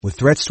With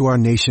threats to our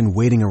nation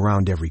waiting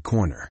around every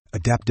corner,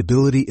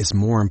 adaptability is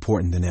more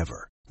important than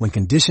ever. When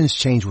conditions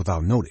change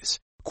without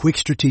notice, quick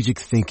strategic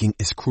thinking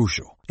is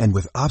crucial. And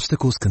with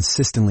obstacles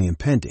consistently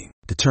impending,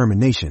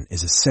 determination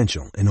is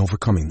essential in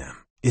overcoming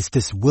them. It's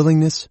this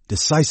willingness,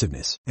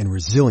 decisiveness, and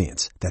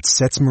resilience that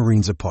sets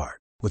Marines apart.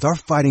 With our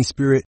fighting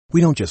spirit, we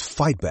don't just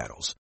fight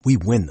battles, we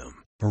win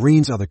them.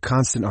 Marines are the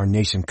constant our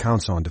nation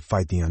counts on to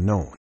fight the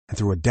unknown. And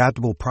through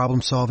adaptable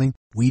problem solving,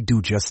 we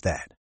do just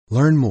that.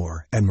 Learn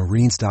more at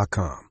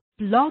marines.com.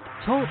 Blog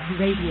Talk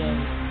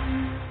Radio.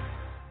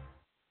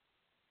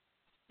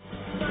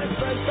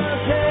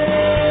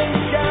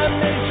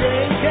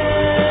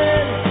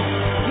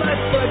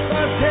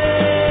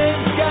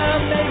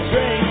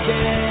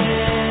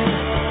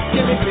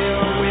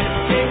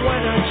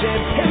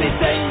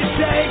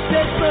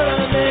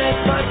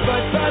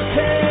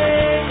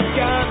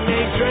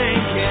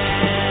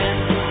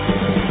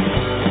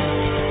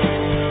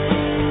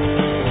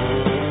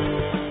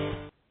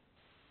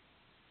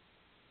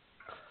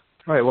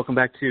 All right, welcome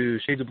back to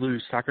Shades of Blue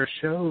Soccer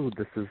Show.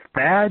 This is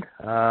Thad.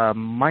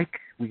 Mike,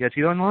 we got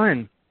you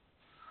online.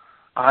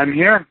 I'm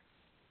here.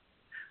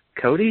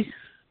 Cody?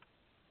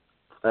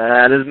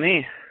 That is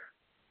me.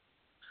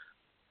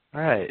 All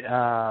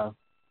right.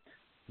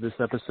 This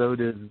episode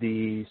is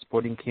the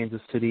Sporting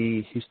Kansas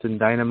City Houston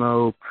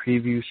Dynamo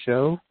preview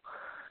show.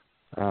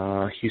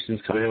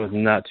 Houston's coming in with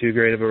not too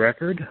great of a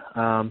record.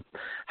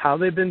 How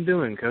they been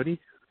doing, Cody?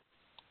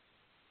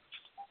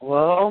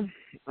 Well,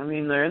 I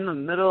mean, they're in the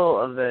middle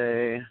of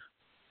a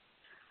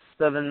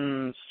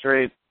 7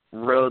 straight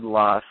road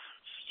loss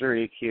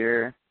streak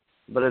here,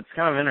 but it's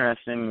kind of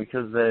interesting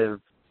because they've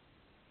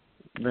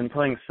been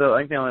playing I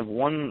think they only have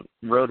one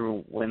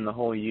road win the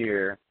whole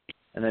year,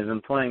 and they've been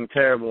playing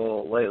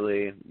terrible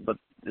lately, but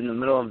in the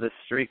middle of this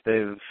streak,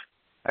 they've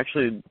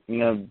actually,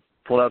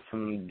 pulled out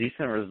some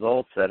decent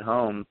results at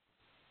home,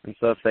 and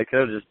so if they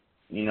could have just,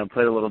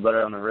 played a little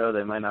better on the road,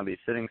 they might not be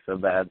sitting so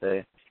bad.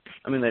 They've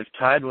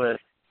tied with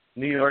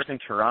New York and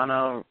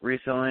Toronto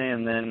recently,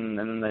 and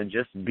then they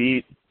just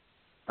beat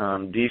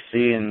DC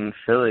and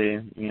Philly,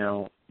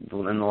 in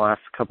the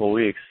last couple of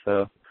weeks.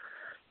 So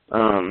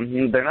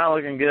they're not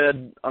looking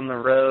good on the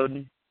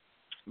road,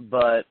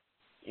 but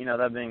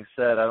that being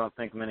said, I don't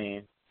think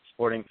many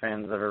Sporting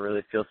fans ever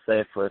really feel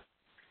safe with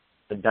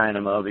the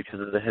Dynamo because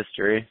of the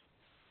history.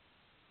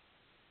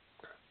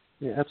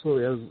 Yeah,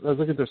 absolutely. I was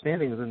looking at their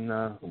standings, and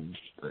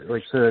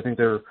like I said, I think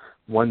they're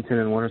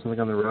 1-10-1 or something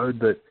on the road,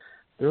 but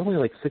they're only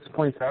like 6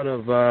 points out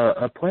of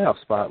a playoff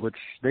spot, which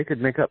they could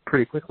make up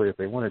pretty quickly if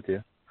they wanted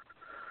to.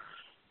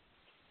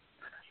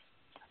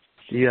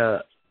 Yeah.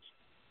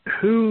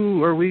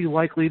 Who are we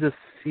likely to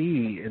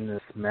see in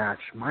this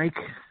match, Mike?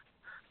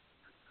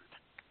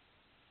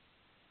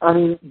 I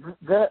mean,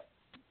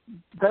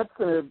 that's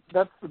the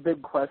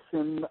big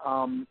question.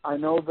 I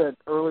know that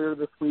earlier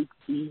this week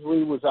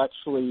Beasley was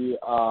actually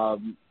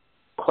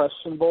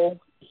questionable.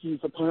 He's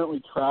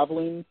apparently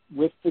traveling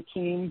with the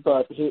team,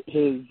 but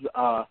his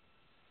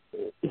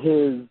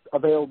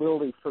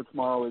availability for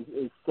tomorrow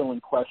is still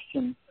in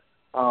question.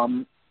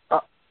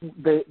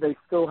 They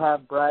still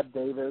have Brad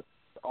Davis,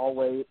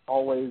 always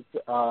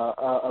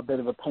a bit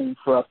of a pain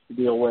for us to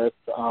deal with.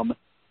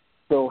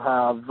 Still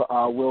have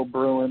Will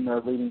Bruin,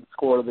 their leading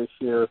scorer this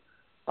year.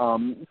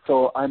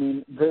 So I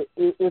mean,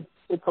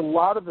 it's a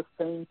lot of the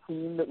same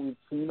team that we've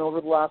seen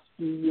over the last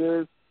few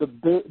years. The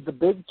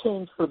big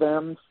change for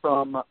them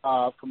from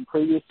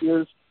previous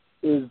years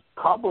is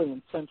probably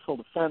in central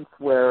defense,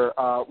 where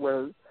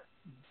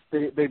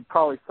they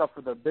probably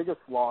suffered their biggest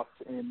loss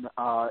in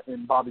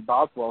Bobby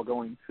Boswell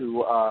going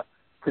to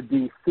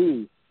DC.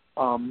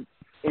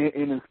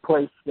 In his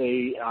place,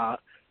 they've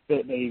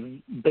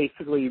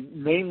basically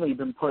mainly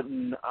been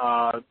putting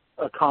a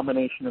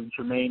combination of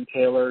Jermaine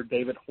Taylor,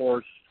 David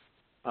Horst,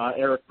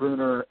 Eric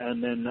Bruner,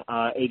 and then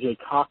AJ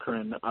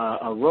Cochran,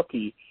 a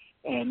rookie.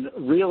 And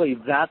really,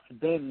 that's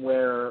been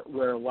where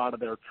a lot of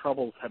their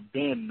troubles have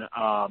been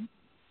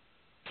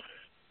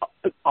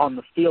on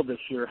the field this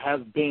year.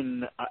 Has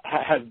been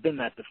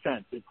that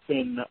defense. It's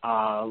been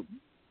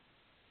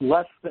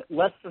less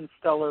than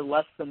stellar,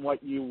 less than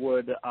what you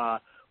would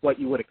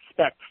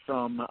expect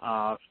from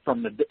a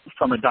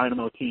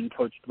Dynamo team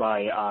coached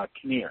by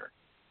Kinnear.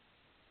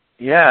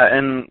 Yeah,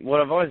 and what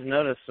I've always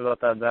noticed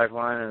about that back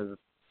line is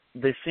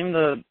they seem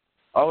to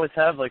always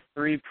have like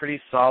 3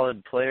 pretty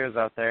solid players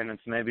out there, and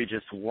it's maybe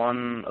just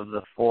one of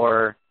the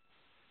 4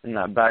 in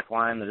that back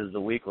line that is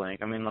the weak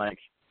link. I mean, like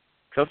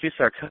Kofi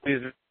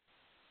Sarkozy's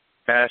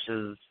Cash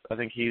is, I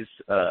think he's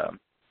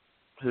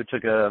who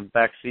took a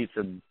back seat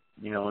to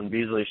when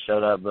Beasley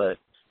showed up, but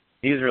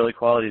he's really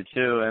quality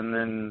too. And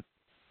then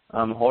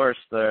Horst,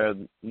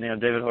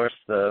 David Horst,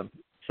 the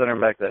center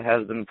back that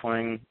has been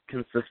playing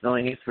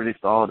consistently, he's pretty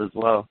solid as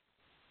well.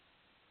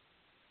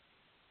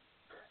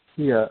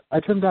 Yeah, I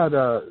turned out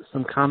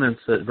some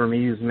comments that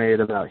Vermees made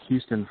about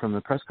Houston from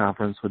the press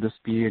conference. Would this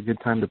be a good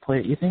time to play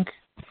it, you think?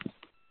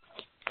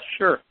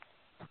 Sure.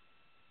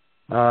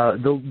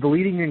 The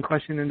leading in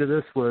question into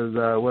this was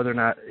whether or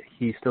not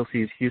he still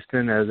sees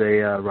Houston as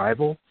a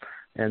rival,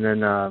 and then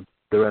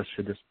the rest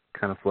should just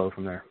kind of flow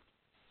from there?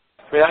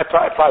 I mean, I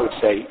probably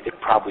would say it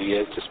probably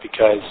is, just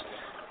because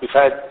we've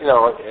had,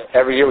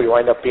 every year we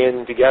wind up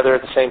being together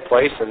at the same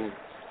place, and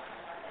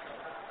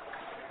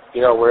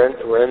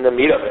we're in the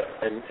meat of it,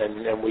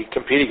 and we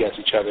compete against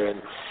each other.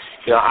 And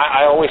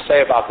I always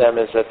say about them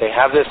is that they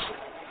have a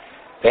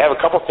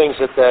couple things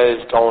that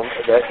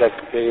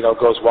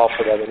goes well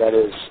for them, and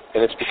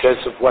it's because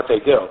of what they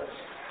do.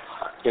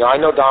 I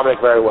know Dominic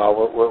very well.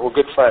 We're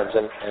good friends,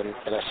 and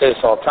I say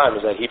this all the time,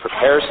 is that he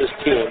prepares his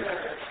team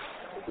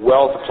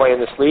well to play in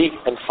this league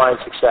and find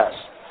success.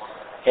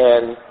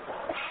 And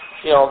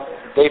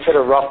they've hit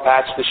a rough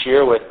patch this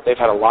year. They've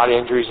had a lot of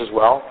injuries as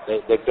well.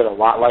 They've been a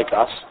lot like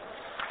us.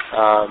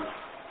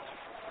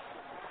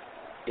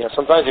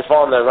 Sometimes you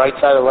fall on the right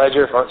side of the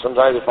ledger,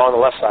 sometimes you fall on the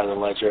left side of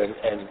the ledger.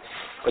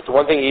 But the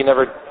one thing you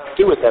never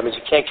do with them is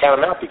you can't count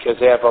them out, because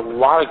they have a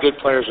lot of good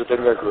players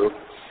within their group.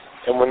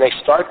 And when they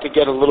start to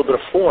get a little bit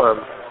of form,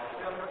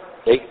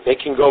 they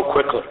can go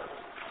quickly.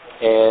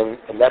 And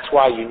that's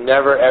why you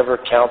never, ever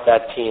count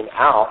that team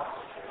out.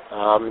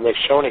 And they've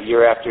shown it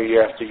year after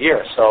year after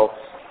year. So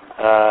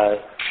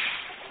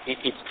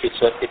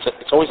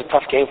it's always a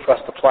tough game for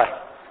us to play,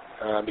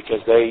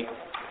 because they're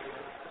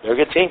a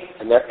good team,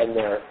 and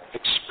they're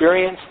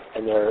experienced,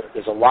 and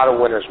there's a lot of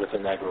winners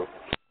within that group.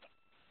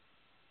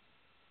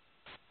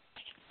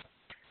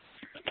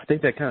 I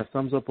think that kind of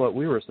sums up what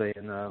we were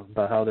saying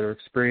about how they're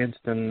experienced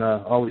and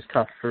always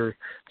tough for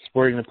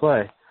Sporting to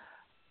play.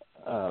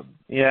 And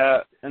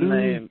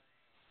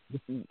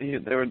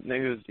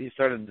he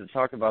started to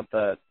talk about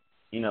that,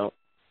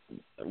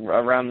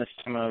 around this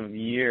time of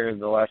year,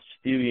 the last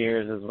few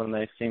years is when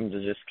they seem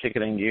to just kick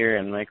it in gear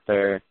and make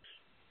their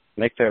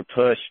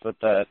push. But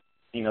that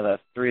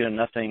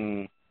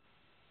 3-0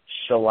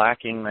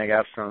 shellacking they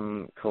got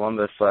from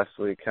Columbus last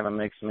week kind of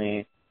makes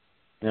me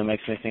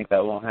think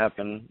that won't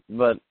happen.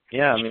 But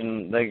yeah, I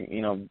mean,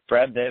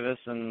 Brad Davis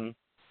and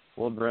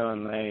Will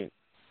Bruin,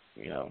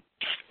 you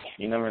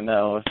never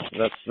know.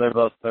 They're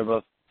both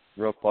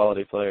real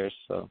quality players.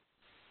 So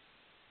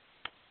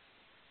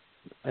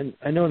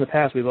I know in the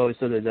past we've always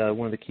said that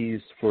one of the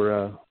keys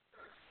for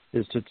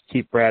is to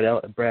keep Brad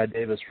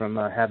Davis from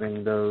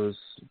having those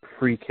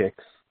free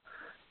kicks.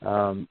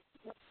 Let's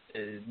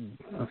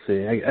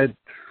see. I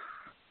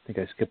think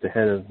I skipped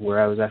ahead of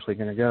where I was actually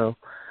going to go.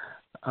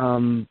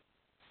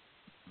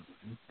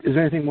 Is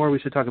there anything more we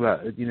should talk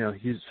about?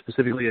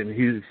 Specifically,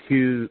 and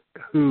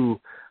who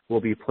will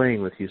be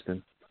playing with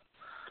Houston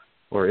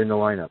or in the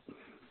lineup?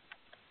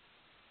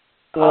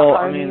 Well,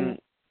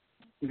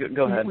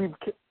 go ahead.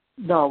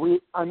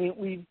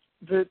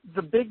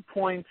 The big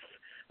points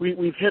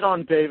we've hit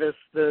on Davis.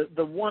 The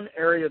one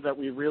area that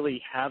we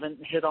really haven't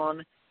hit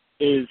on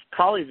is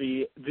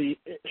probably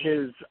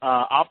his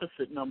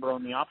opposite number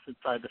on the opposite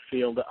side of the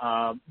field,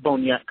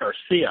 Boniek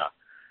Garcia.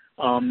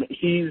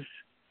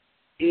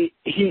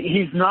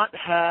 He's not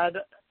had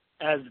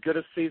as good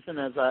a season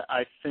as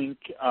I think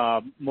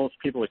most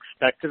people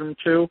expected him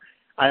to.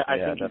 I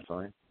think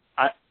definitely.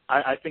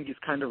 I think he's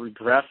kind of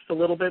regressed a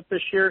little bit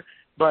this year,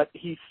 but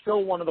he's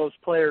still one of those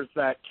players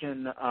that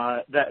can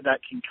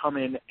come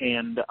in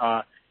and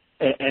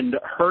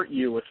hurt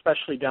you,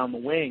 especially down the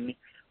wing.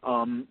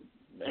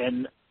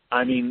 And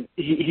I mean,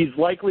 he's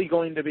likely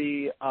going to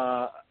be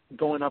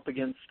going up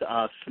against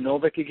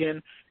Sinovic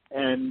again,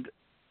 and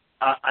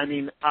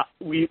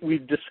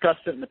we've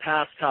discussed it in the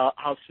past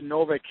how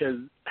Sinovic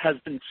has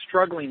been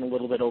struggling a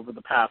little bit over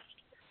the past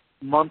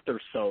month or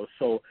so.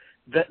 So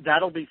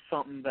that'll be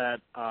something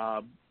that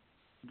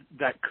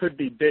could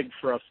be big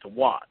for us to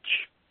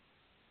watch.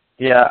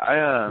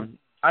 Yeah,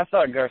 I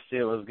thought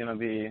Garcia was going to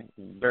be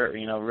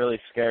really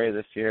scary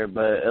this year,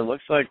 but it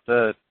looks like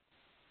the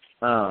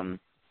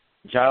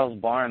Giles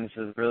Barnes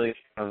has really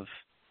kind of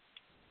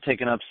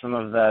taken up some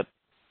of that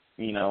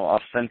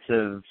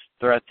offensive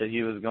threat that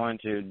he was going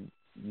to.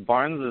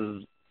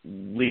 Barnes is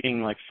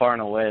leading far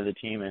and away the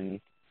team in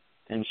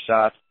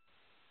shots,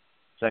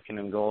 second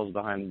in goals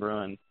behind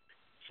Bruin.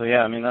 So yeah,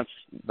 I mean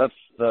that's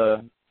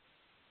the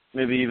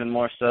maybe even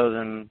more so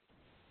than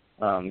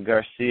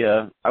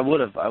Garcia. I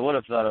would have thought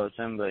it was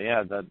him, but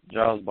yeah, that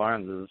Giles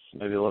Barnes is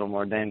maybe a little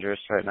more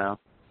dangerous right now.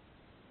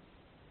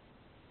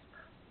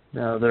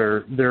 Now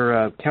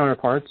their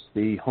counterparts,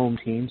 the home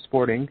team,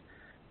 Sporting.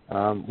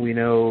 We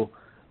know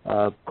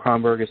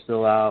Kronberg is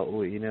still out.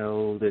 We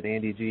know that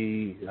Andy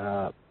G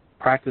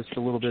practiced a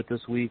little bit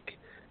this week,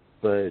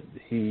 but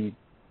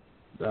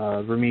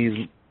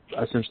Vermees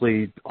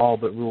essentially all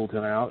but ruled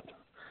him out.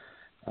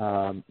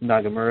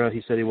 Nagamura,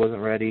 he said he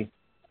wasn't ready.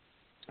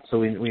 So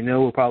we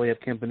know we'll probably have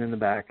Kempen in the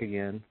back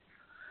again.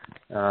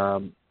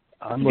 I'm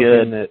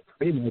looking at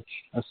pretty much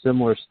a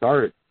similar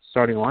starting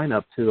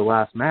lineup to the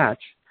last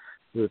match,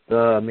 with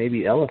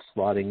maybe Ellis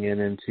slotting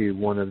into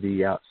one of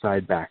the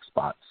outside back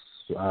spots.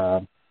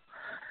 You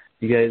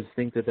guys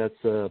think that's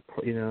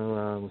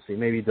let's see,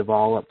 maybe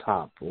Duvall up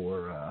top,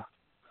 or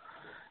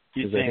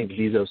because I think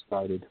Vizo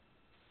started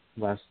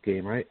last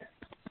game, right?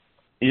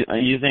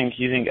 You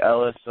think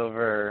Ellis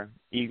over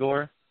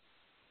Igor?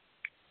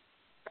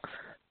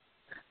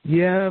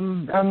 Yeah,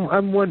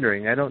 I'm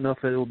wondering. I don't know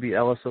if it will be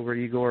Ellis over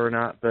Igor or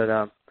not,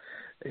 but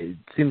it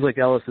seems like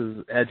Ellis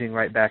is edging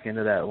right back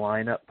into that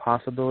lineup,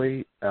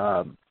 possibly.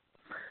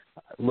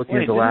 Looking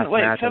at the last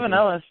match. Kevin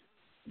Ellis,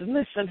 didn't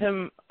they send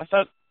him? I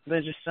thought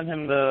they just sent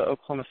him to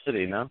Oklahoma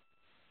City. No,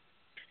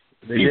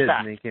 they did,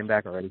 and he came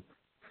back already.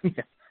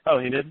 Yeah. Oh,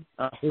 he did.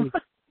 Oh.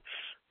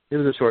 It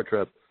was a short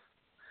trip.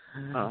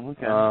 Oh,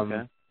 okay.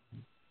 Okay.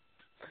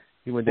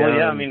 He went down. Well,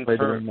 yeah, and played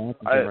the match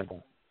and came right back.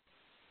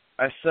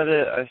 I said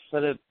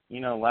it,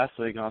 last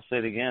week, and I'll say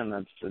it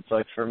again. It's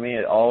like, for me,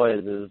 it always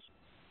is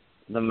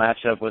the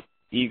matchup with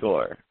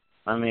Igor.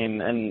 I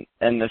mean,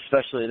 and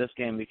especially this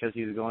game because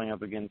he's going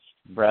up against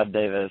Brad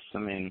Davis. I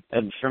mean,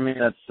 and for me,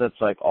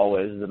 that's like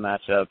always the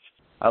matchup.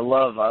 I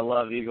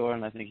love Igor,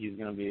 and I think he's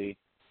going to be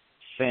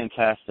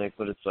fantastic.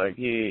 But it's like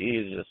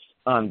he's just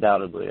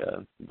undoubtedly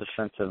a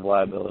defensive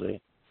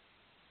liability.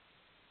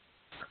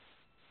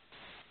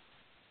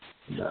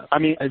 I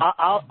mean,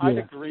 I'd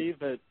agree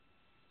that.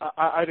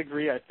 I'd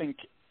agree. I think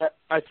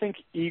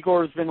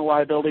Igor's been a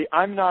liability.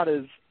 I'm not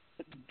as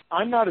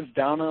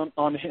down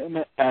on him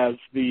as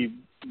the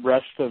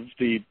rest of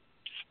the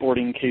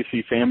Sporting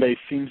KC fan base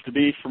seems to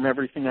be from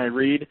everything I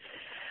read.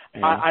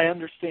 Yeah. I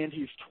understand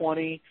he's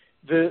 20.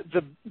 The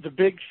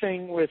big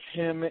thing with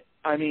him,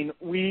 I mean,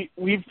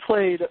 we've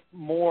played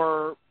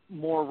more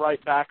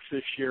right backs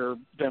this year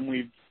than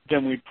we've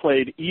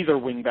played either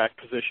wing back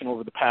position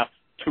over the past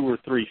 2 or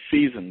 3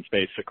 seasons,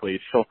 basically.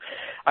 So,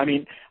 I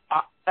mean,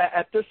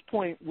 at this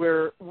point,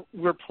 we're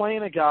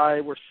playing a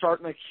guy, we're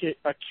starting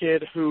a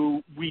kid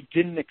who we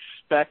didn't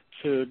expect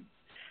to.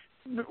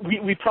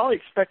 We probably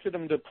expected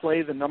him to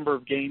play the number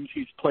of games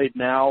he's played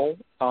now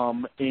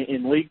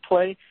in league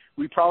play.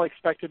 We probably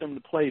expected him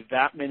to play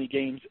that many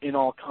games in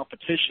all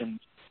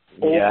competitions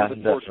over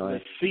the course of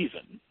this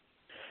season.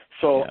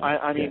 So,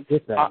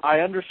 yeah, I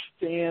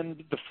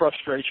understand the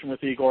frustration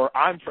with Igor.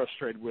 I'm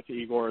frustrated with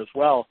Igor as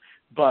well,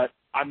 but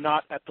I'm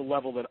not at the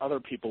level that other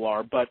people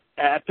are. But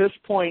at this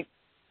point,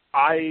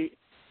 I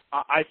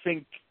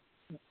think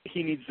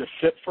he needs to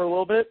sit for a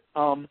little bit.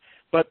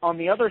 But on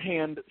the other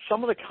hand,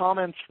 some of the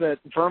comments that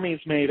Vermes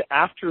made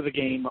after the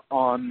game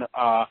on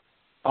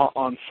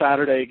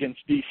Saturday against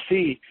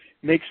DC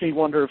makes me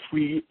wonder if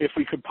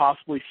we could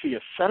possibly see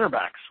a center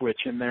back switch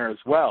in there as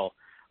well.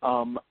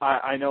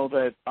 I know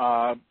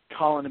that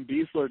Colin and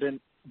Beasler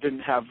didn't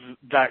have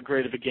that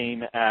great of a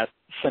game at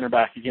center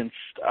back against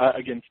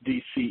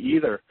DC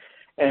either,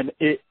 and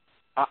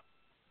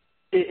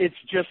it's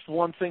just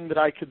one thing that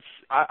I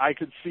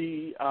could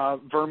see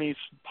Vermes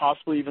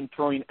possibly even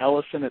throwing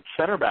Ellison at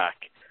center back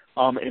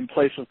in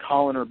place of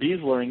Colin or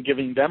Beasler and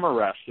giving them a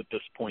rest at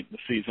this point in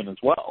the season as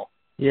well.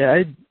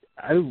 Yeah,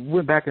 I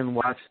went back and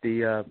watched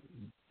the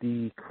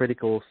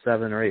critical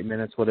 7 or 8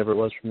 minutes, whatever it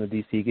was, from the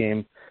DC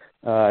game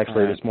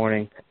this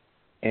morning,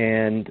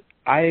 and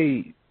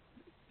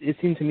it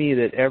seemed to me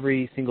that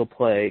every single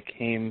play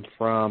came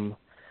from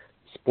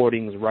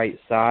Sporting's right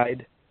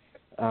side.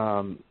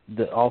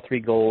 All 3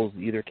 goals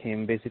either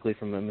came basically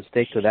from a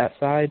mistake to that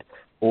side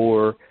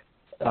or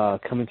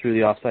coming through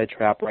the offside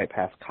trap right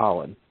past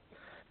Colin.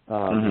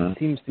 It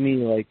seems to me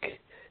like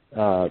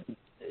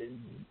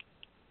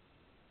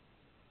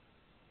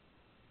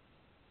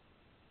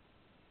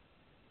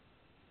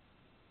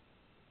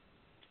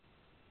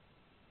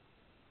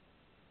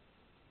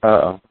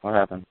what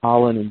happened?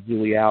 Colin and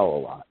Juliao a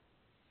lot.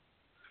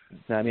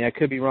 I mean, I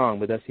could be wrong,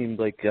 but that seemed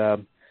like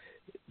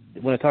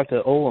when I talked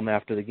to Olam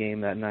after the game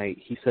that night,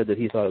 he said that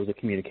he thought it was a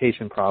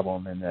communication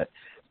problem and that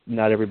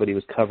not everybody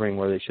was covering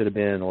where they should have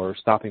been or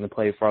stopping the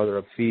play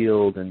farther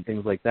upfield and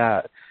things like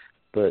that.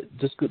 But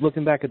just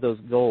looking back at those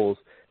goals,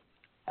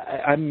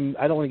 I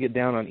don't want to get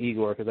down on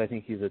Igor because I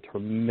think he's a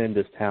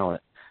tremendous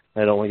talent.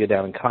 I don't want to get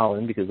down on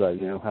Colin because I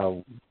know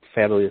how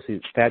fabulous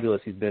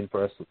he's been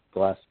for us the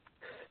last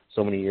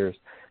so many years.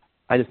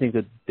 I just think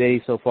that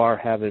they so far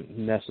haven't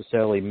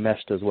necessarily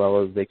meshed as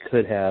well as they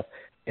could have,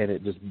 and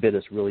it just bit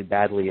us really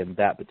badly in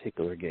that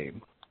particular game.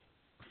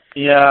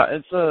 Yeah,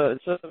 it's a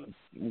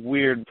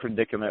weird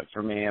predicament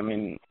for me. I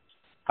mean,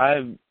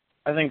 I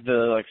think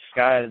the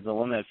sky is the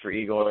limit for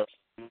Igor.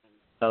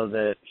 So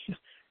that,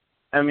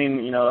 I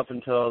mean, up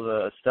until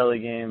the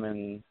Esteli game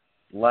and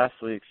last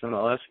week's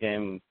MLS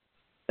game,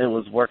 it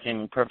was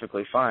working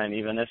perfectly fine,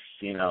 even if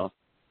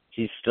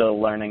he's still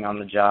learning on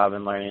the job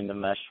and learning to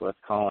mesh with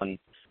Colin.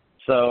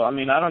 So, I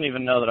mean, I don't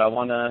even know that I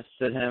want to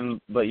sit him,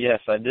 but yes,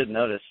 I did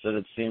notice that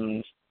it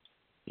seemed,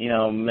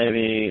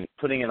 maybe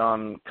putting it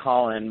on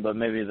Colin, but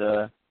maybe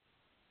the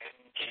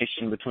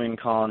communication between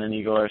Colin and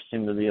Igor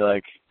seemed to be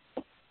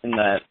in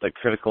the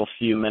critical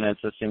few minutes,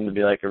 it seemed to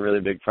be a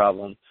really big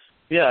problem.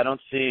 Yeah, I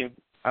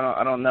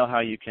don't know how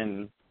you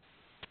can,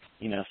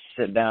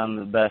 sit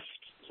down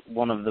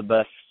one of the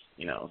best,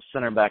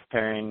 center back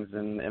pairings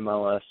in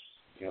MLS,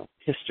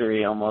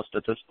 history almost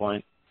at this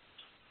point.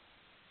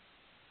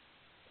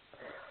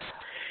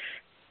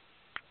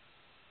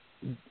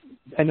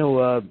 I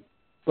know,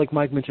 like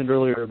Mike mentioned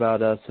earlier about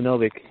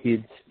Sinovic,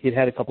 he'd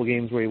had a couple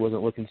games where he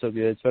wasn't looking so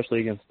good,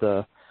 especially against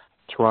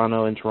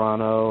Toronto,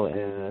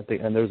 and I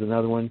think, and there's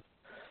another one.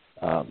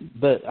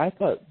 But I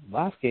thought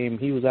last game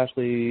he was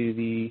actually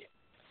the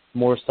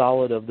more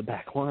solid of the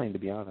back line, to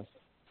be honest.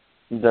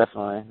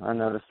 Definitely. I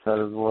noticed that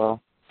as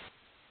well.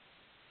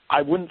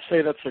 I wouldn't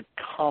say that's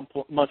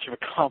much of a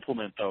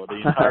compliment, though.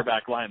 The entire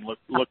back line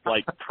looked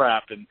like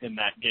crap in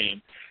that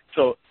game.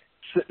 So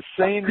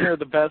saying you're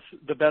the best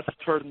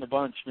turd in the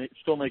bunch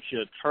still makes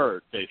you a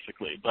turd,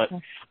 basically. But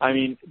I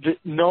mean,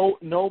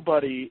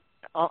 nobody.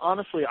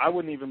 Honestly, I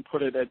wouldn't even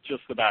put it at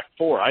just the back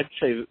four. I'd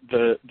say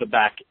the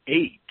back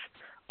eight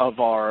of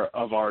our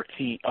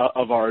team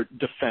of our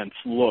defense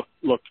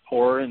looked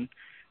poor, and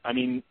I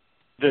mean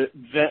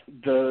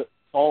the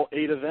all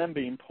 8 of them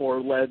being poor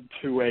led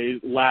to a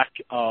lack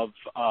of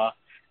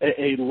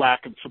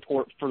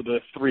support for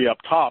the 3 up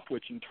top,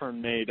 which in turn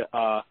made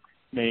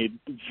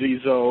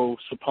Zizo,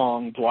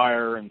 Sapong,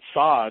 Dwyer, and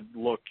Saad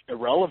look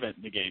irrelevant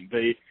in the game.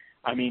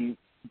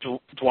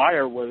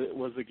 Dwyer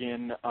was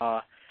again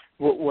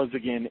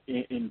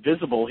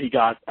invisible. He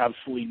got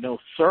absolutely no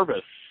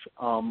service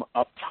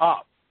up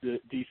top. The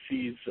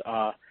DC's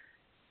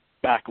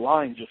back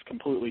line just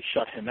completely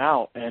shut him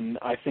out, and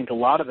I think a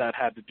lot of that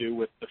had to do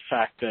with the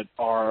fact that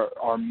our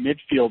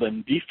midfield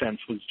and defense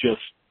was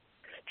just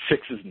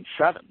 6s and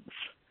 7s.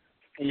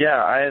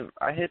 Yeah,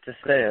 I hate to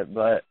say it,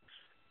 but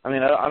I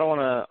mean I don't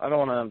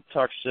want to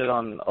talk shit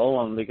on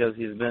Olam because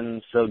he's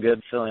been so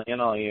good filling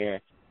in all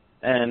year,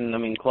 and I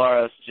mean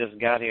Claros just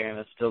got here and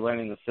is still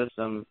learning the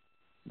system,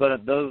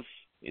 but those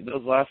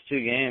last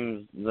 2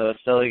 games, the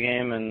Steli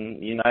game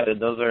and United,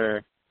 those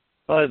are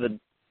probably the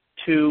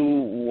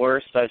 2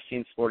 worst I've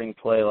seen Sporting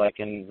play like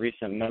in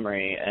recent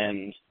memory,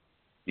 and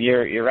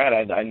you're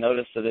right. I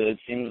noticed that it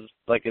seems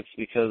like it's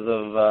because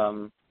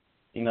of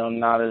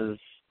not as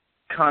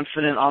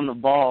confident on the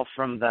ball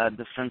from that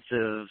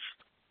defensive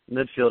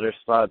midfielder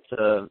spot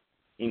to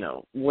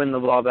win the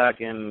ball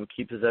back and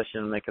keep possession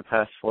and make a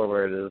pass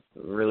forward is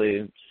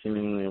really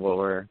seemingly what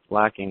we're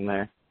lacking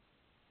there.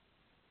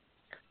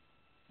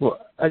 Well,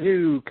 I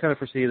do kind of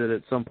foresee that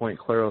at some point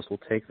Claros will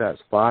take that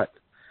spot,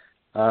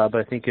 but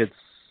I think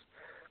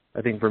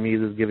for me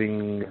this is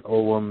giving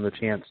Olam the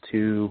chance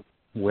to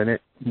win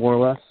it more or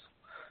less,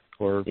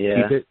 or keep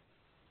it.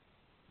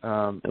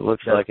 It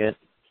looks like it.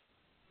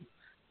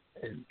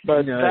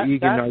 But you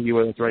can argue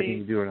whether it's the right thing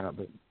to do or not.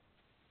 But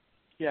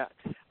yeah,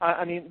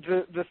 I mean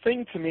the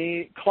thing to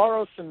me,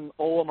 Claros and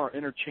Olam are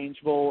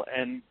interchangeable,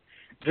 and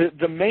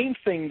the main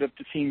thing that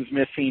the team's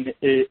missing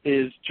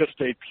is just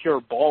a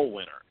pure ball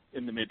winner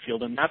in the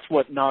midfield, and that's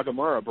what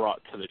Nagamura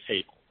brought to the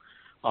table.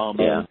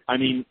 I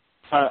mean.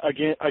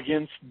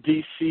 Against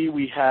DC,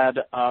 we had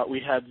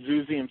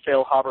Zuzi and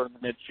Feilhaber in the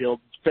midfield.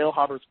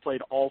 Feilhaber's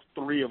played all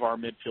 3 of our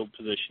midfield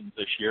positions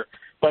this year,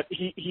 but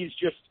he's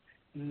just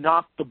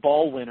not the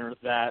ball winner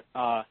that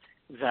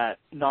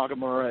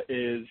Nagamura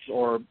is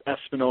or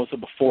Espinoza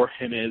before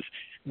him is.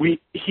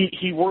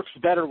 He works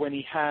better when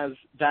he has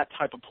that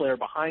type of player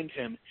behind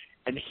him,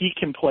 and he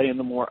can play in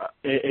the more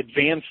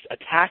advanced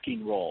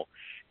attacking role,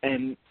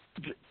 and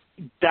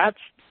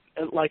that's.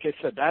 Like I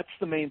said, that's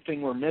the main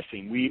thing we're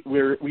missing. We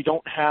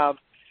don't have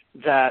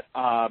that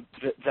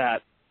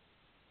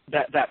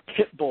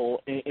pit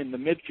bull in the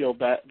midfield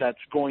that's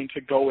going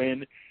to go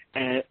in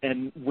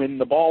and win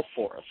the ball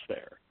for us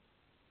there.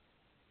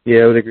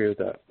 Yeah, I would agree with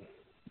that.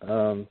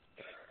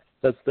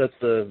 That's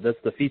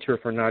the feature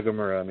for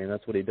Nagamura. I mean,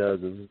 that's what he does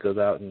is he goes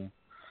out and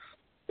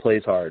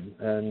plays hard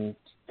and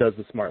does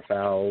the smart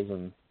fouls,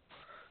 and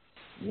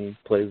he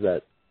plays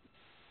that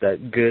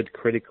good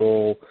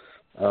critical.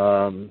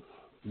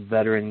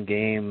 Veteran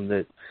game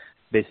that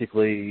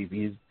basically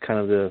he's kind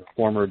of the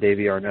former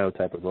Davy Arnaud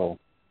type of role.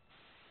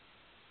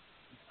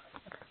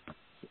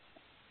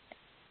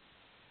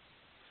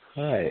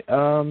 All right.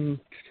 I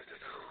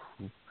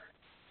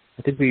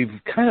think we've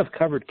kind of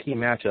covered key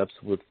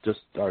matchups with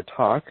just our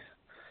talk,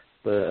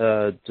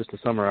 but just to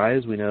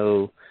summarize, we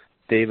know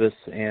Davis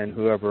and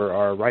whoever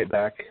are right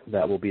back,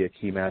 that will be a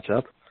key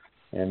matchup.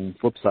 And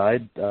flip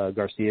side,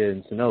 Garcia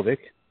and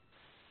Sinovic.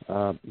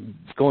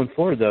 Going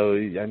forward, though,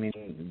 I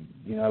mean,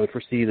 I would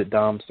foresee that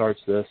Dom starts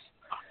this.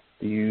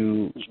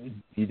 Do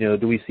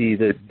we see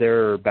that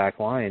their back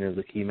line is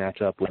a key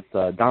matchup with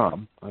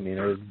Dom? I mean,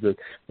 or does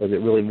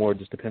it really more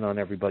just depend on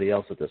everybody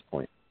else at this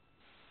point?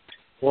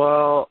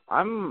 Well,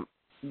 I'm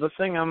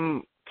kind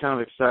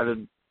of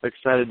excited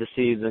to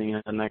see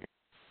the next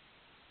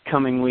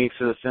coming weeks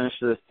or the finish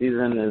of the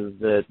season is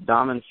that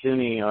Dom and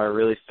Suni are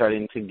really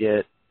starting to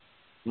get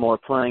more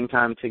playing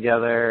time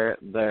together.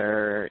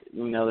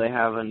 They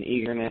have an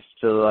eagerness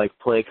to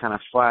play kind of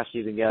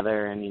flashy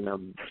together and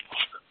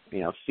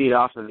feed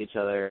off of each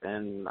other.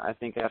 And I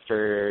think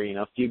after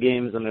a few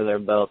games under their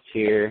belts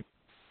here,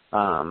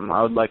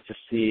 I would like to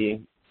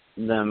see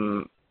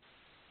them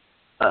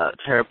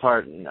tear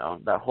apart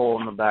that hole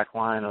in the back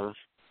line of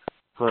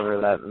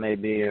whoever that may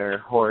be, or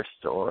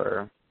Horst,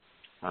 or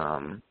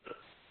whoever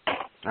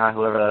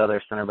that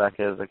other center back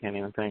is. I can't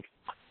even think.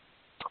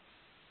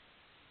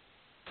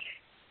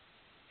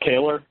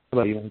 Kaler,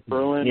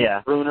 Bruin, yeah.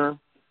 Bruner.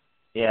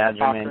 Yeah,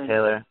 Jermaine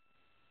Taylor.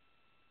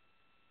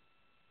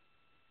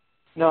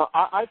 No,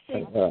 I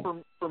think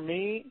for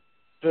me,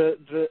 the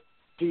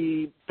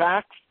the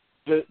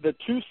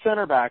two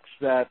center backs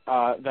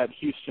that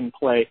Houston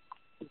play,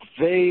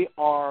 they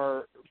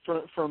are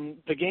from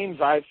the games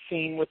I've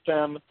seen with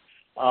them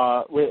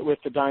with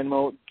the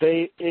Dynamo.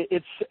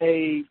 It's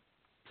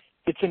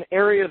an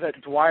area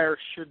that Dwyer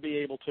should be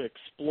able to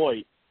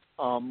exploit,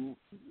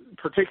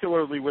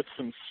 particularly with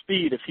some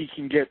speed if he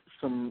can get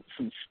some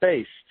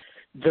space.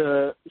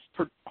 The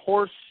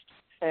Horst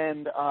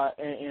and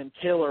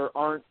Taylor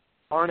aren't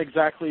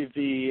exactly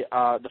the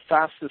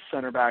fastest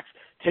center backs.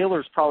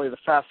 Taylor's probably the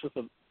fastest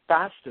of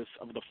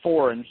the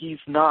four, and he's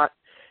not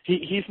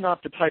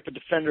the type of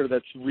defender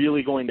that's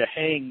really going to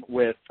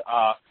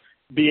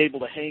be able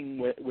to hang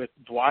with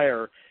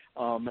Dwyer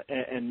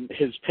and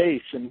his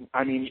pace. And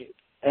I mean,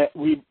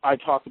 I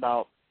talked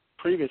about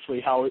previously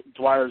how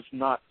Dwyer's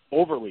not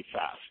overly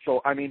fast.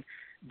 So I mean,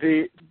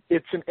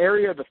 it's an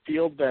area of the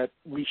field that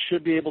we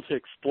should be able to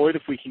exploit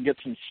if we can get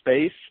some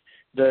space.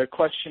 The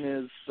question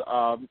is,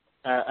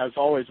 as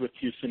always with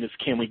Houston, is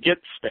can we get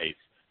space?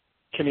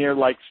 Kinnear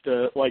likes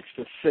to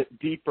sit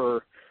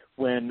deeper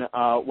when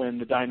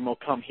the Dynamo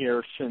come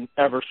here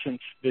ever since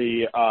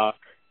the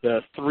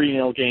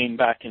 3-0 game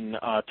back in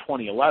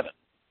 2011.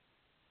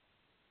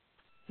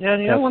 Yeah,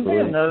 and one thing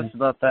I've noticed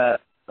about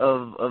that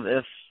of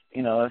if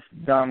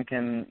Dom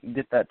can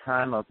get that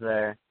time up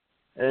there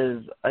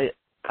is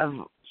I've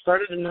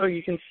started to know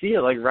you can see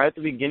it like right at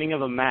the beginning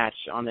of a match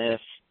on if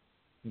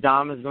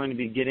Dom is going to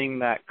be getting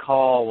that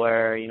call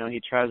where,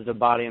 he tries to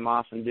body him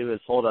off and do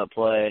his hold-up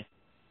play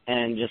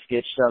and just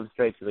get shoved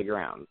straight to the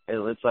ground.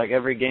 It's like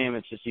every game,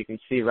 it's just you can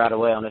see right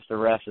away on if the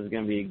ref is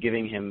going to be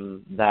giving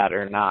him that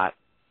or not.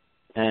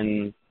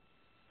 And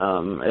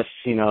if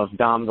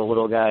Dom, the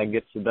little guy,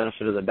 gets the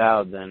benefit of the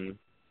doubt, then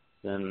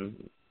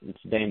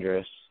it's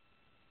dangerous.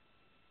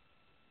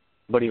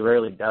 But he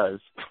rarely does.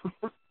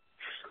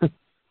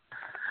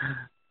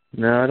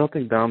 No, I don't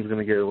think Dom's going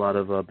to get a lot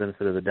of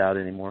benefit of the doubt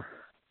anymore.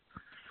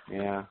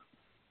 Yeah.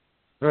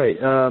 Right.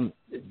 Kind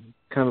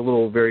of a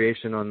little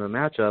variation on the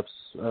matchups.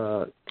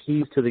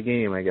 Keys to the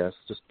game, I guess.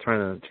 Just trying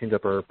to change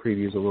up our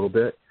previews a little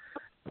bit.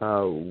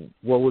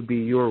 What would be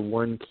your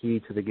one key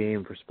to the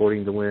game for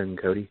Sporting to win,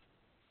 Cody?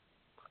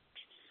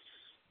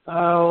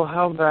 Oh,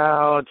 how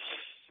about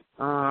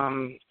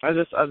I've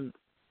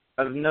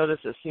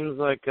noticed it seems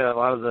like a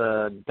lot of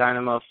the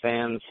Dynamo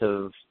fans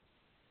have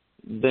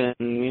been,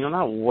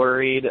 not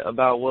worried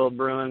about Will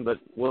Bruin, but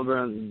Will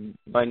Bruin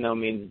by no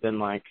means been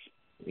like,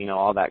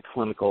 all that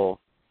clinical.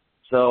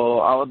 So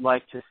I would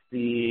like to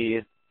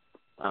see,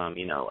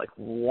 like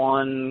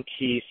one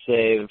key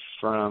save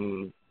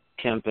from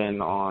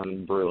Kempen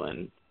on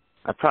Bruin.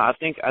 I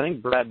think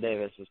Brad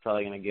Davis is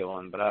probably going to get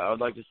one, but I would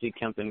like to see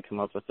Kempen come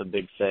up with a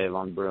big save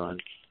on Bruin.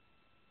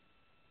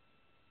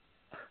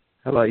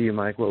 How about you,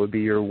 Mike? What would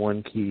be your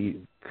one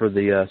key for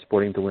the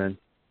Sporting to win?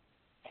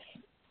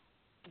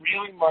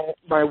 Really,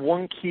 my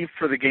one key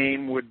for the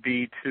game would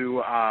be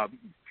to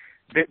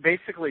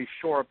basically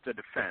shore up the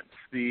defense.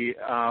 We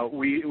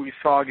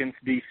saw against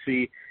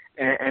DC,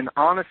 and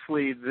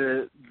honestly,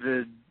 the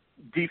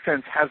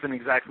defense hasn't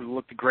exactly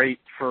looked great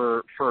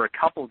for a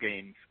couple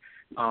games.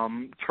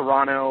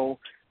 Toronto,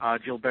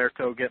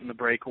 Gilberto getting the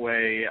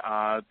breakaway,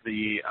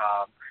 the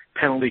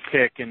penalty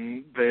kick,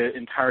 and the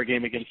entire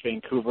game against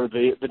Vancouver.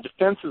 The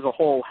defense as a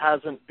whole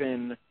hasn't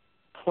been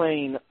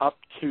playing up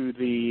to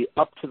the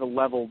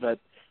level that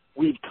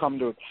we've come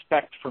to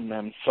expect from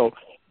them. So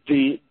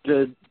the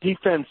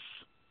defense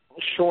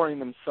shoring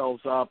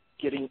themselves up,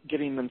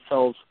 getting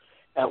themselves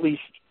at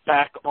least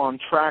back on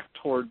track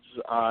towards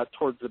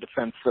the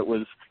defense that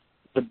was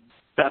the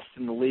best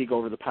in the league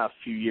over the past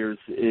few years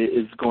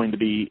is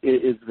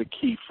the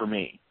key for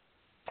me.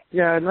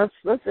 Yeah, and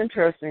that's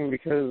interesting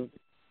because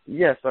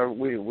yes,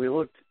 we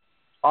looked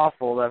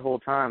awful that whole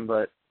time,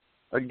 but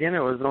again, it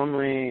was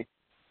only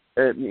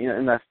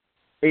in that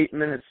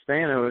 8-minute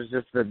span. It was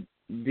just that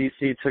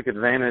DC took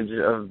advantage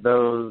of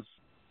those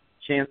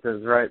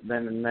chances right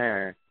then and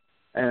there,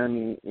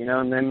 and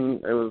and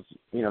then it was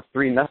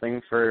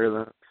 3-0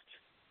 for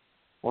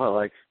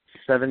the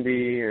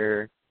 70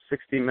 or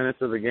 60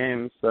 minutes of the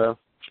game. So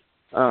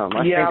go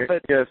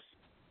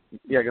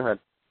ahead.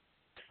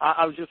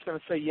 I was just going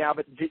to say,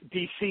 but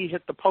DC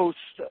hit the post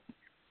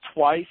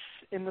twice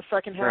in the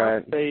second half.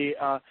 Right.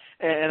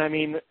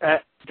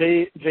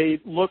 They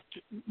looked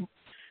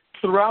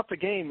throughout the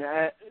game.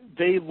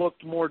 They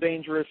looked more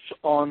dangerous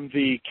on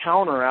the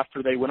counter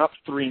after they went up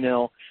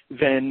 3-0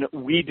 than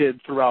we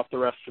did throughout the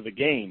rest of the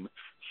game.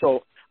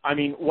 So,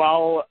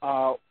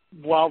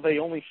 while they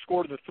only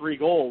scored the 3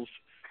 goals,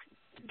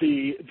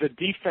 the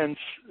defense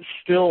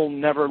still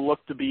never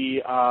looked to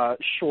be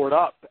shored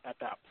up at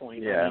that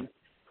point. Yeah.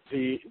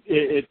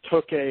 It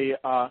took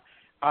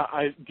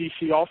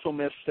DC also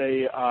missed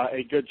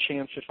a good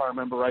chance, if I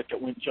remember right,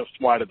 that went just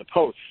wide of the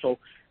post. So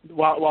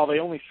while they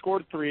only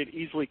scored 3, it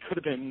easily could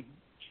have been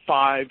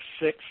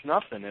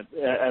 5-6-0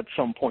 at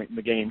some point in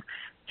the game.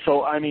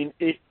 So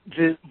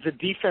the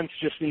defense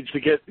just needs to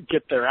get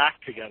their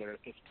act together at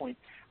this point.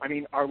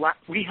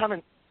 We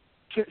haven't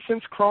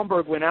since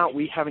Kronberg went out,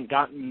 we haven't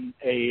gotten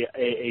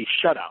a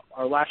shutout.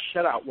 Our last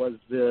shutout was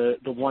the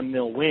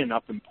 1-0 win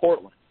up in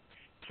Portland.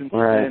 Since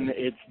then,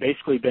 it's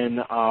basically been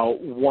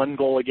 1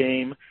 goal a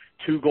game,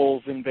 2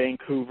 goals in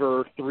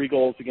Vancouver, 3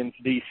 goals against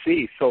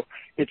DC. So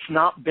it's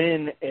not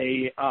been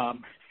the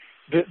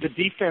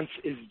defense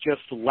is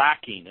just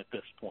lacking at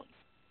this point.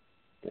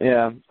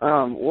 Yeah.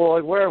 Well,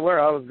 like where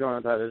I was going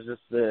with that is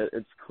just that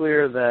it's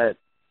clear that,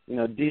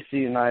 DC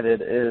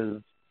United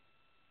is,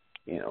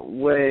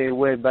 way,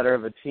 way better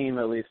of a team,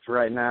 at least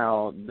right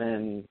now,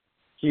 than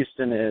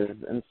Houston is.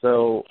 And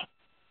so,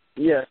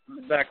 yes,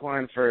 the back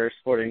line for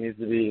Sporting needs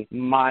to be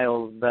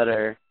miles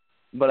better.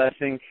 But I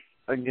think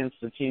against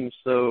a team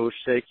so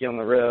shaky on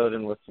the road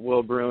and with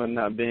Will Bruin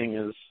not being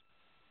as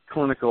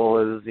clinical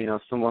as,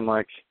 someone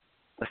like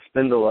a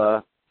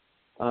Spindola,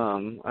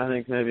 I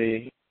think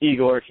maybe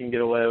Igor can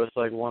get away with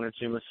like 1 or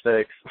 2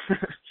 mistakes.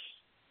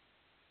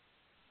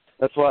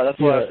 That's why I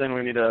was saying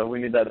we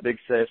need that big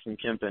save from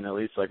Kempen at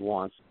least like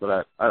once.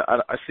 But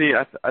I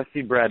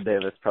see Brad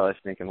Davis probably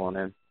sneaking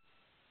one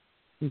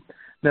in.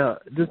 Now,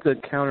 just to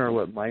counter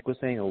what Mike was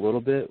saying a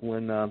little bit,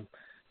 when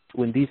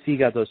DC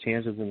got those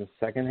chances in the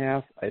second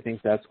half, I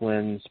think that's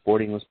when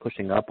Sporting was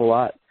pushing up a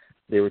lot.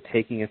 They were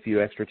taking a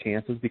few extra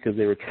chances because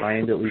they were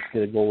trying to at least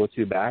get a goal or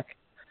 2 back.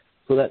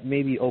 So that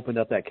maybe opened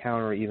up that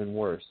counter even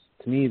worse.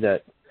 To me,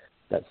 that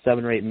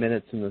 7 or 8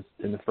 minutes in the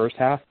first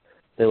half,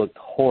 they looked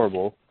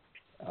horrible.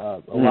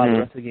 A lot of the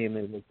rest of the game,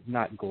 they looked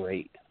not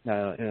great.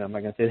 Now, I'm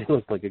not going to say they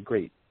looked like the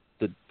great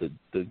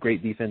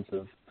defense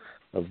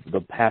of the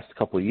past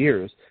couple of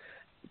years,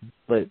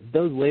 but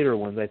those later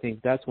ones, I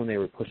think that's when they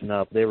were pushing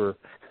up. They were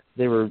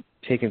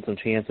taking some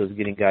chances,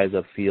 getting guys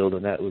upfield,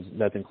 and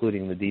that's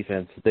including the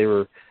defense. They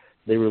were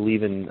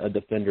leaving a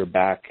defender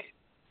back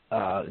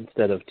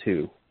instead of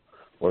 2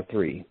 or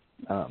 3.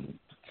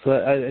 So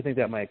I think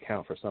that might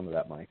account for some of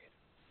that, Mike.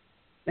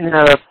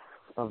 Yeah, that's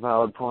a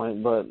valid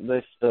point, but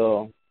they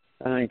still,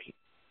 I think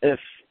if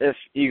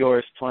Igor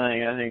is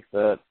playing, I think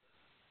that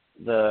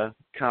the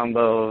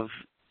combo of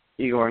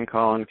Igor and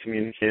Colin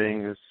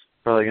communicating is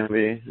probably going to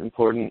be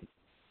important.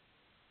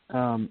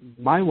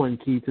 My one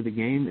key to the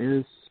game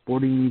is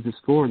Sporting needs to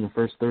score in the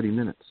first 30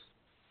 minutes.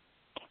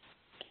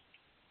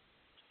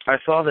 I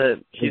saw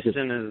that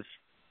Houston has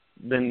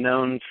been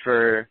known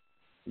for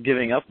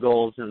giving up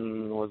goals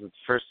in, the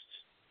first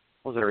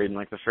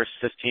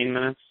 15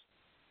 minutes?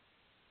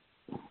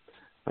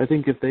 I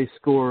think if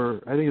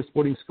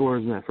Sporting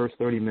scores in that first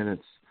 30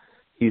 minutes,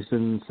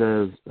 Houston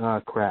says,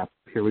 crap,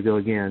 here we go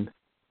again.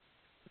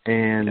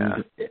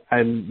 And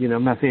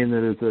I'm not saying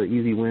that it's an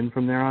easy win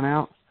from there on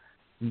out,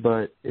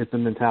 but it's a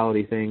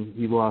mentality thing.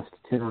 You lost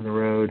 10 on the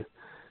road.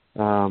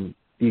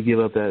 You give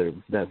up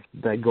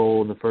that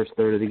goal in the first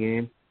third of the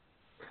game.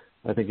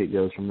 I think it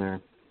goes from there.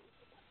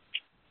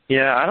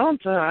 Yeah, I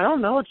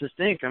don't know what to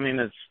think. I mean,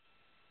 it's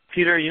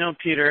Peter.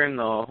 Peter and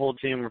the whole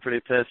team were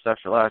pretty pissed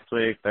after last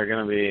week. They're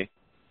going to be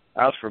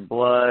out for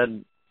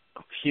blood.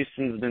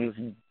 Houston's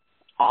been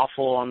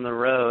awful on the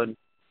road,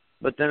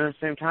 but then at the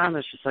same time,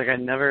 it's just like I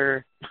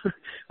never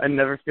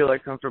feel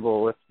like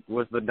comfortable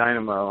with the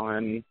Dynamo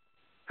and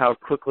how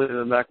quickly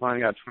the back line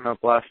got torn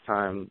up last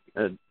time.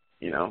 I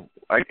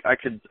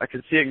could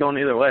see it going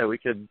either way. We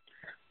could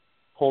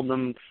hold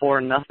them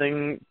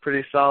 4-0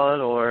 pretty solid,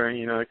 or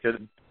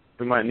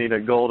we might need a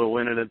goal to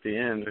win it at the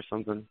end or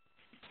something.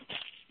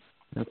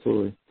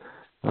 Absolutely.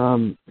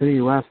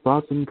 Any last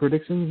thoughts and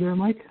predictions there,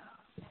 Mike?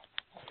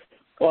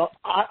 Well,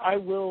 I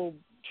will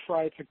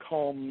try to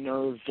calm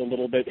nerves a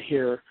little bit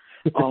here.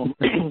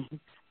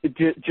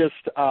 Just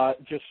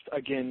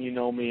again,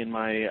 me and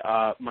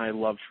my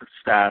love for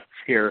stats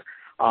here.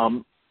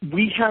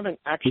 We haven't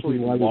actually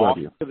lost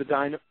to the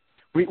Dynamo.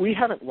 We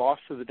haven't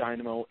lost to the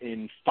Dynamo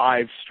in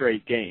 5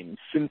 straight games.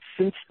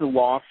 Since the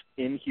loss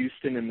in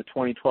Houston in the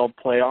 2012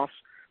 playoffs,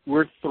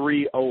 we're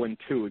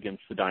 3-0-2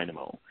 against the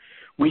Dynamo.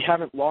 We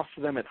haven't lost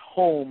to them at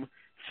home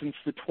since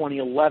the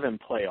 2011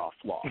 playoff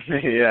loss.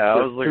 Yeah, I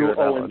was looking at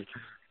that one.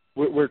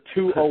 We're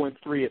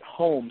 2-0-3 at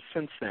home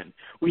since then.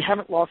 We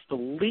haven't lost a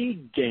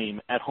league game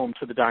at home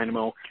to the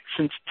Dynamo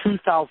since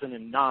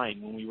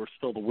 2009 when we were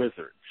still the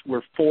Wizards.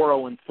 We're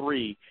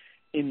 4-0-3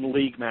 in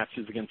league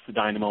matches against the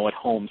Dynamo at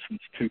home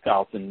since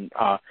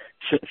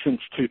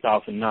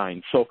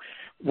 2009. So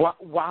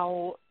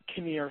while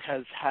Kinnear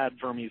has had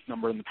Vermes'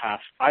 number in the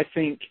past, I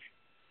think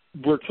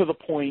we're to the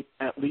point,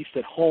 at least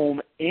at home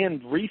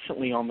and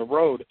recently on the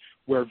road,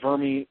 where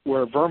Vermes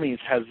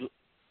has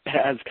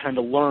kind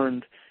of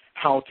learned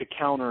how to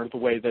counter the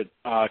way that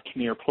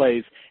Kinnear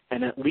plays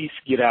and at least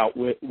get out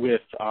with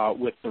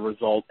the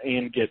result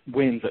and get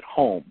wins at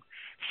home.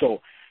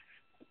 So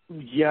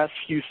yes,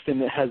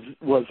 Houston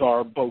was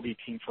our bogey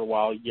team for a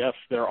while. Yes,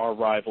 they're our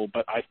rival,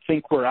 but I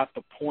think we're at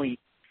the point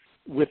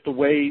with the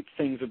way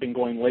things have been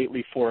going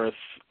lately for us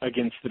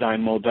against the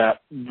Dynamo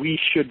that we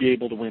should be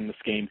able to win this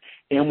game.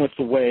 And with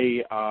the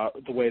way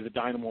the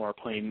Dynamo are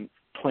playing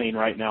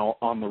right now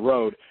on the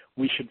road,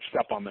 we should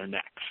step on their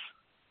necks.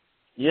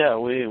 Yeah,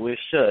 we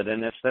should.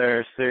 And if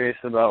they're serious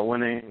about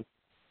winning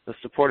the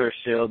Supporters'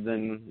 Shield,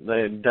 then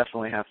they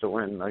definitely have to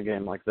win a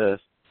game like this.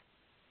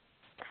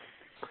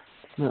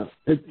 No,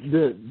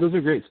 those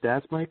are great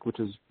stats, Mike, which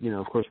is,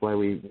 of course, why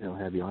we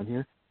have you on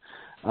here.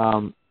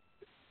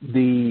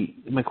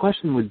 My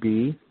question would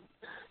be,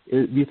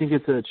 do you think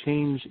it's a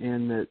change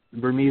in that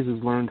Vermes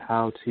has learned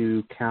how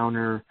to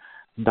counter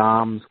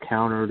Dom's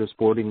counter to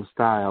Sporting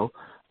style,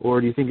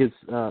 or do you think it's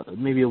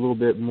maybe a little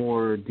bit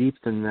more deep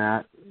than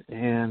that,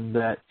 and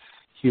that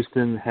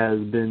Houston has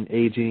been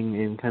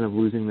aging and kind of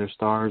losing their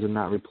stars and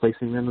not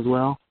replacing them as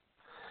well,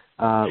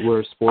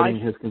 where Sporting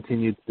has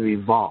continued to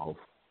evolve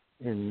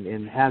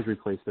and has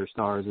replaced their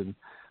stars, and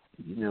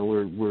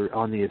we're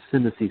on the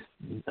ascendancy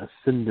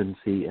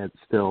at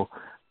still,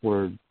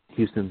 where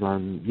Houston's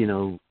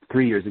on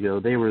 3 years ago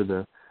they were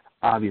the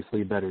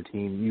obviously better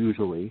team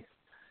usually.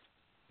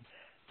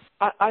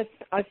 I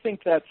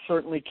think that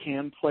certainly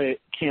can play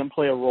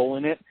a role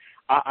in it.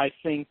 I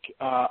think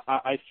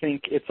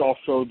it's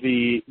also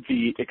the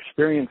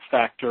experience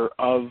factor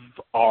of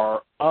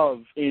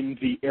in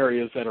the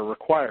areas that are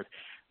required.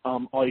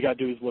 All you got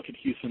to do is look at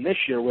Houston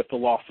this year with the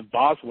loss of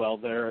Boswell.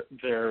 Their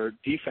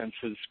defense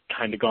has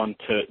kind of gone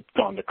to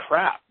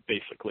crap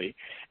basically.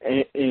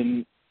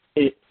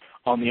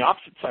 On the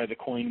opposite side of the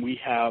coin, we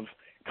have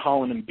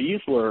Colin and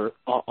Beasler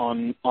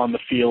on the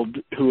field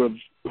who have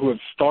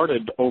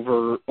started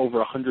over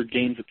 100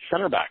 games at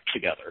center back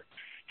together.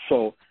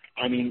 So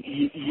I mean,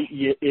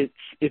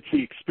 it's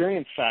the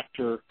experience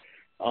factor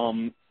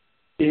in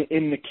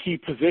the key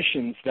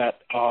positions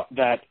that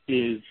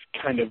is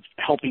kind of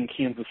helping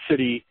Kansas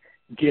City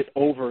get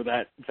over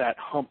that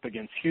hump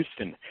against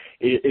Houston.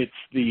 It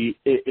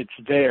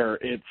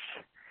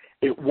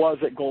was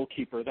at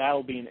goalkeeper.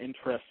 That'll be an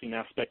interesting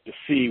aspect to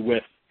see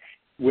with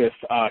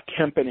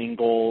Kempen in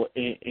goal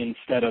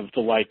instead of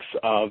the likes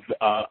of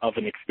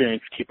an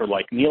experienced keeper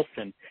like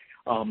Nielsen.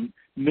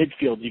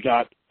 Midfield, you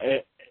got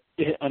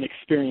an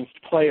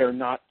experienced player,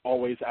 not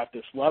always at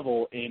this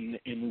level in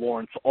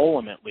Lawrence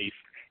Ullum at least.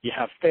 You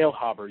have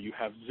Feilhaber, you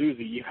have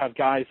Zuzi, you have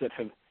guys that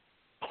have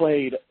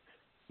played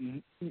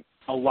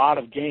a lot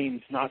of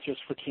games, not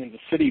just for Kansas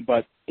City,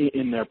 but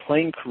in their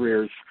playing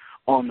careers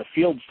on the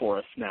field for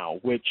us now,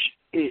 which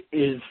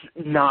is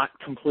not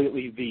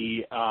completely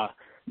the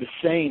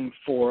same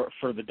for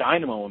the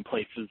Dynamo in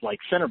places like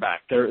center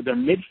back. Their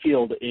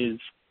midfield is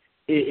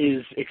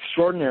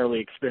extraordinarily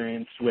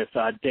experienced with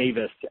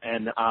Davis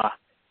and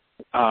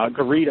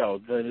Garrido,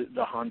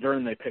 the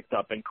Honduran they picked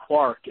up, and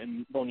Clark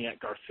and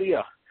Boniek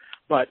Garcia.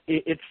 But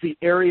it's the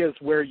areas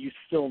where you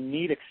still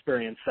need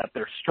experience that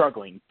they're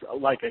struggling,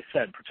 like I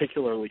said,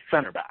 particularly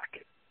center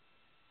back.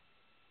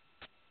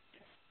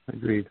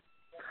 Agreed.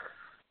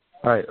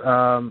 All right.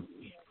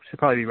 Should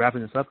probably be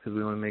wrapping this up because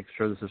we want to make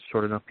sure this is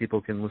short enough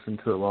people can listen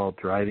to it while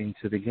driving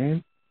to the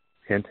game.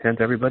 Hint, hint,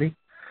 everybody.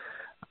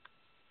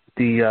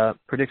 The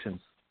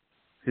predictions.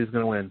 Who's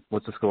going to win?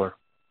 What's the score?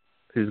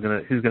 Who's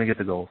gonna get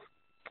the goals?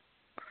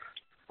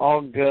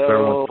 I'll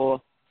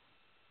go.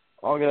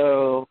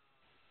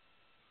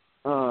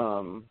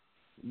 Dom,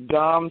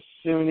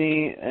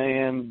 Suni,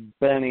 and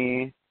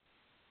Benny,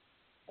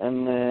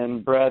 and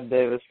then Brad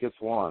Davis gets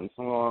one.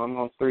 So I'm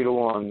going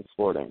 3-1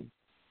 Sporting.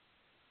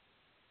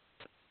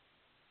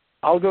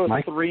 I'll go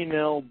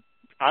 3-0.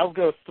 I'll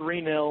go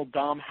 3-0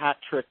 Dom hat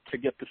trick to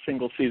get the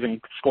single season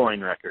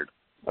scoring record.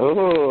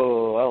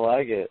 Oh, I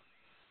like it.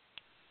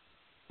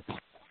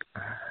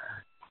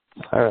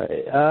 All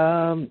right.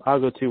 I'll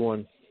go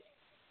 2-1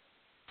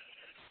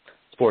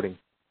 Sporting.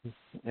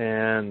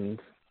 And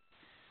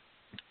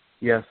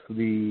yes,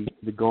 the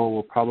goal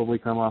will probably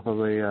come off of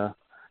a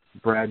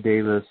Brad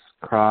Davis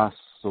cross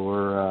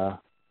or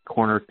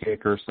corner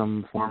kick or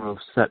some form of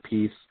set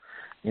piece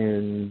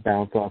and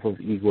bounce off of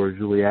Igor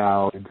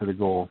Juliao into the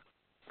goal.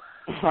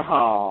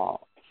 Oh,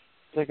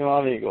 take him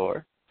off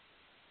Igor.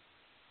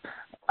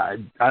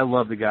 I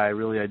love the guy,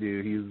 really I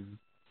do.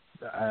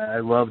 I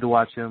love to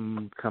watch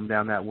him come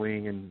down that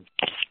wing and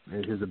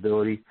his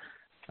ability.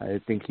 I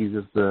think he's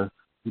just going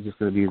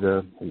to be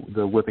the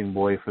whipping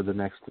boy for the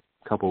next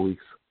couple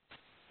weeks.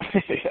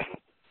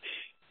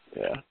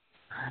 Yeah.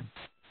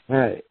 All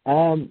right.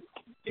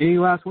 Any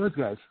last words,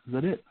 guys? Is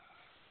that it?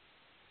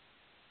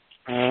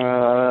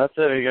 That's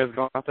it. Are you guys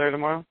going out there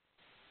tomorrow?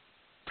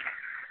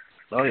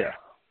 Oh, yeah.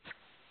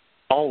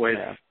 Always.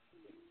 Yeah.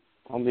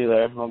 I'll be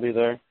there. I'll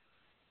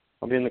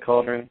be in the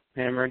cauldron,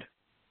 hammered.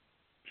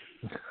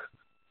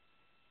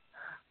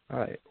 All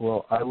right.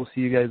 Well, I will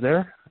see you guys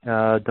there.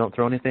 Don't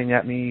throw anything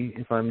at me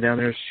if I'm down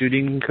there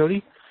shooting,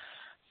 Cody.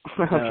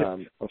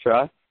 I'll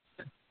try.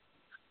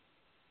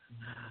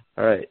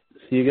 All right.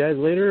 See you guys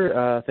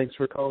later. Thanks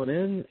for calling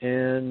in,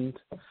 and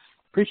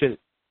appreciate it.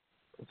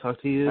 I'll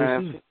talk to you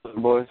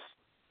soon. Boys.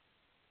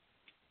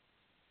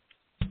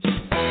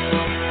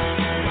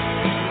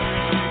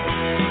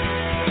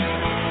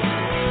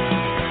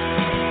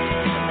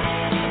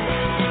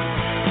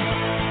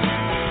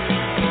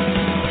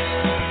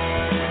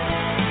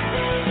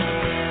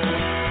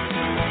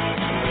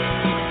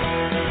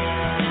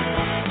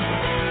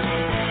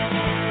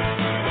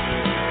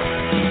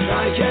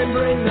 I can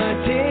bring the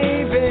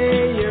TV,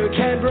 you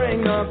can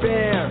bring the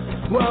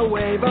beer. We'll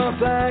wave our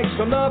flags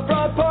from the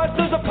front porch,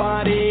 there's a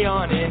party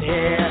on in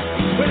here.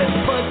 With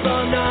its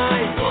football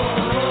night,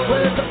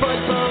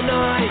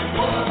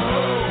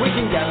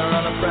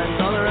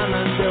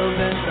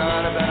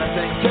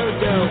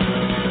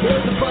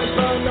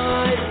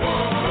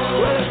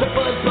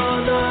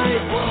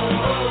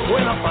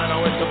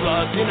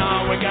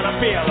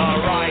 feel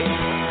alright.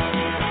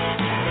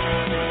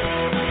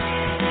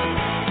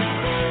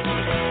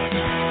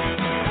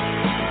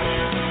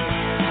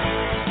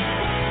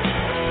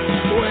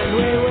 When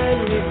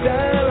we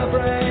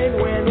celebrate,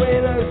 when we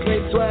lose, we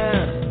swear.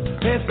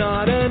 It's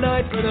not a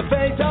night for the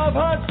faint of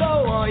heart, so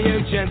all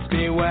you gents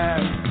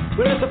beware.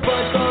 But it's a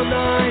fight all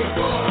night,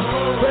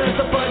 but it's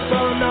a fight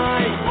all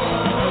night.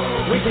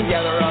 We can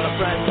gather all our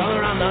friends all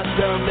around the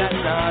dome. That's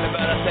not a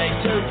better thing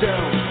to do.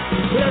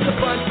 But it's a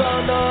fight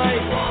all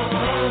night,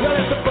 but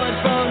it's a fight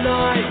all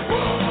night.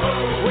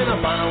 When the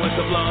final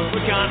whistle blows,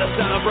 we're gonna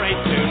celebrate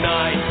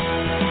tonight.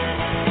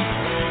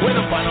 When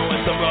the final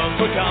whistle blows,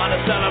 we're gonna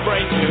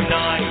celebrate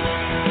tonight.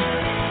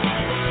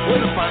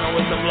 When the final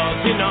whistle blows,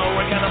 you know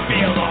we're gonna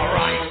feel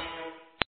alright.